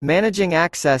Managing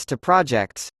access to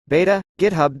projects, beta,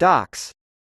 GitHub Docs.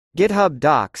 GitHub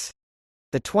Docs.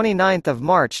 The 29th of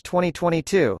March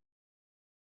 2022.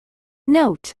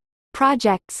 Note: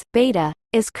 Projects, beta,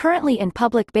 is currently in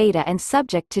public beta and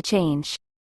subject to change.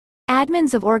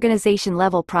 Admins of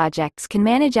organization-level projects can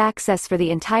manage access for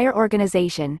the entire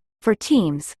organization, for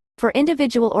teams, for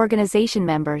individual organization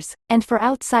members, and for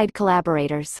outside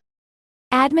collaborators.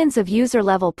 Admins of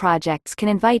user-level projects can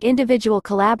invite individual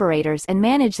collaborators and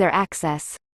manage their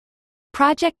access.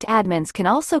 Project admins can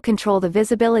also control the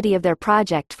visibility of their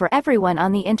project for everyone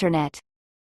on the Internet.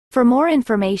 For more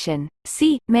information,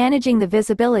 see Managing the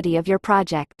visibility of your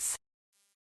projects.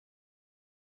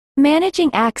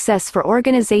 Managing access for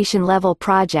organization-level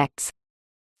projects.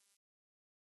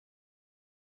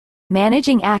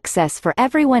 Managing access for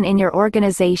everyone in your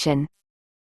organization.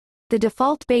 The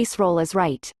default base role is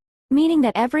write, meaning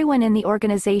that everyone in the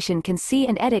organization can see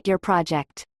and edit your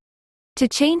project. To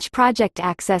change project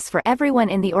access for everyone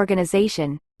in the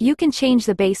organization, you can change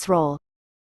the base role.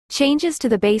 Changes to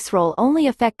the base role only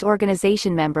affect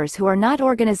organization members who are not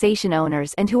organization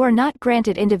owners and who are not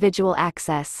granted individual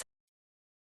access.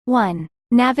 1.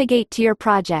 Navigate to your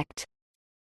project.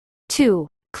 2.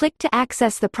 Click to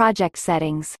access the project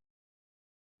settings.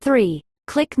 3.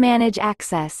 Click Manage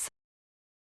Access.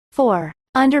 4.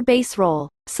 Under Base Role,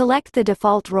 select the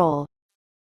default role.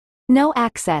 No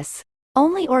access.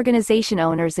 Only organization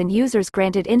owners and users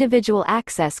granted individual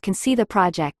access can see the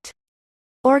project.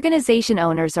 Organization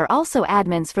owners are also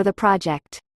admins for the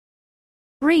project.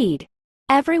 Read.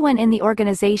 Everyone in the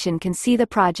organization can see the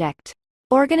project.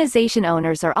 Organization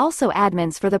owners are also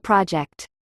admins for the project.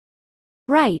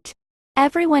 Write.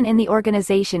 Everyone in the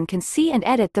organization can see and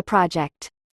edit the project.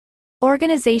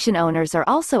 Organization owners are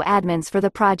also admins for the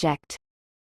project.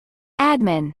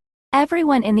 Admin.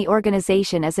 Everyone in the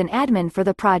organization is an admin for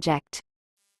the project.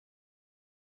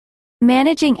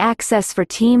 Managing access for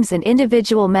teams and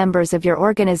individual members of your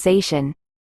organization.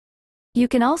 You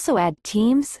can also add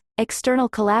teams, external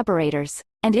collaborators,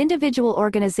 and individual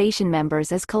organization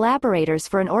members as collaborators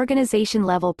for an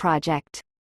organization-level project.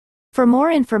 For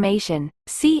more information,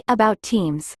 see About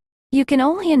Teams. You can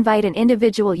only invite an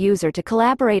individual user to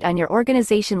collaborate on your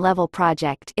organization-level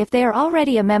project if they are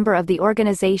already a member of the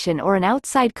organization or an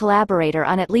outside collaborator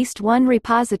on at least one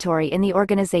repository in the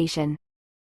organization.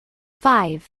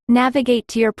 5. Navigate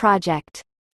to your project.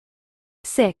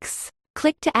 6.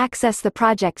 Click to access the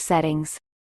project settings.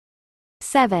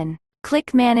 7.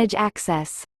 Click Manage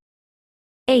Access.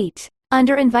 8.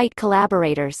 Under Invite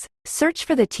Collaborators, search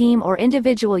for the team or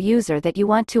individual user that you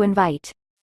want to invite.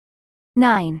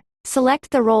 9. Select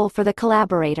the role for the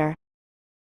collaborator.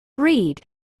 Read.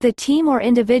 The team or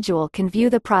individual can view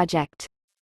the project.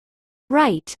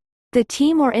 Write. The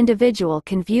team or individual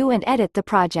can view and edit the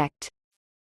project.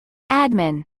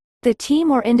 Admin. The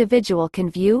team or individual can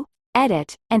view,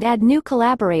 edit, and add new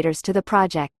collaborators to the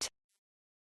project.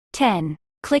 10.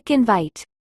 Click Invite.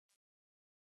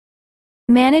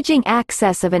 Managing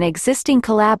access of an existing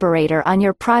collaborator on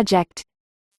your project.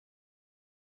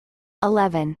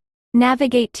 11.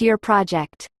 Navigate to your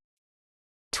project.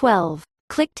 12.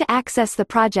 Click to access the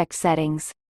project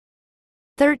settings.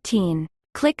 13.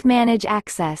 Click Manage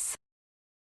Access.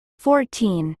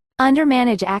 14. Under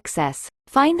Manage Access,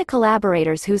 find the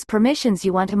collaborators whose permissions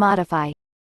you want to modify.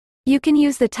 You can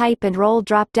use the Type and Role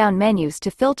drop-down menus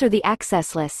to filter the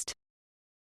access list.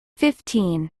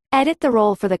 15. Edit the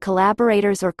role for the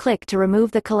collaborators or click to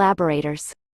remove the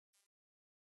collaborators.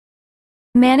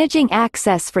 Managing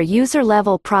access for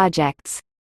user-level projects.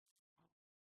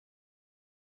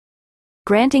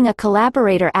 Granting a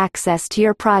collaborator access to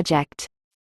your project.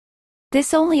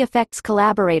 This only affects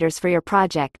collaborators for your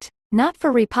project, not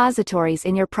for repositories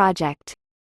in your project.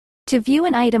 To view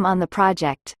an item on the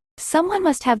project, someone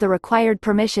must have the required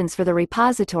permissions for the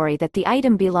repository that the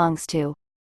item belongs to.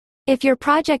 If your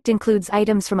project includes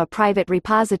items from a private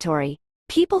repository,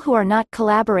 people who are not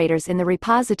collaborators in the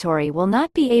repository will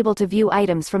not be able to view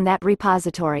items from that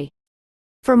repository.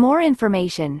 For more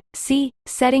information, see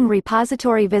Setting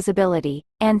Repository Visibility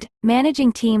and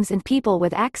Managing Teams and People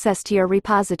with Access to Your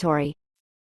Repository.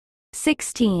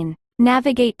 16.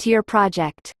 Navigate to your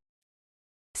project.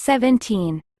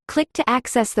 17. Click to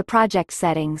access the project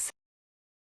settings.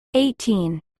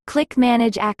 18. Click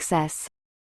Manage Access.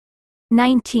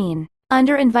 19.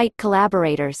 Under Invite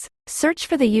Collaborators, search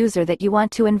for the user that you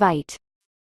want to invite.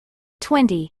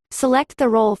 20. Select the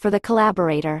role for the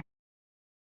collaborator.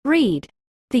 Read.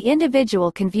 The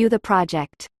individual can view the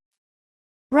project.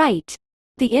 Write.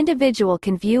 The individual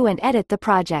can view and edit the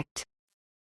project.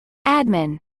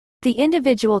 Admin. The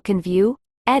individual can view,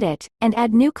 edit, and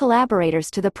add new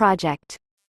collaborators to the project.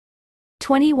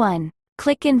 21.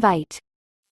 Click Invite.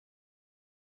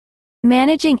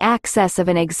 Managing access of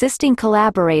an existing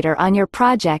collaborator on your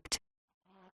project.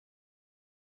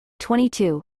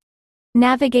 22.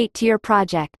 Navigate to your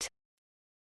project.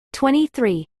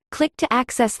 23. Click to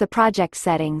access the project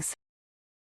settings.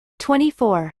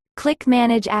 24. Click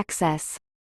Manage Access.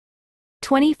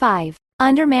 25.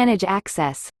 Under Manage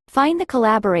Access, find the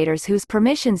collaborators whose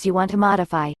permissions you want to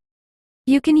modify.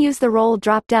 You can use the Role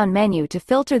drop-down menu to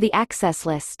filter the access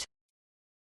list.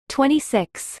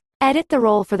 26. Edit the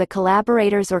role for the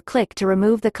collaborators or click to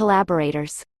remove the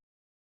collaborators.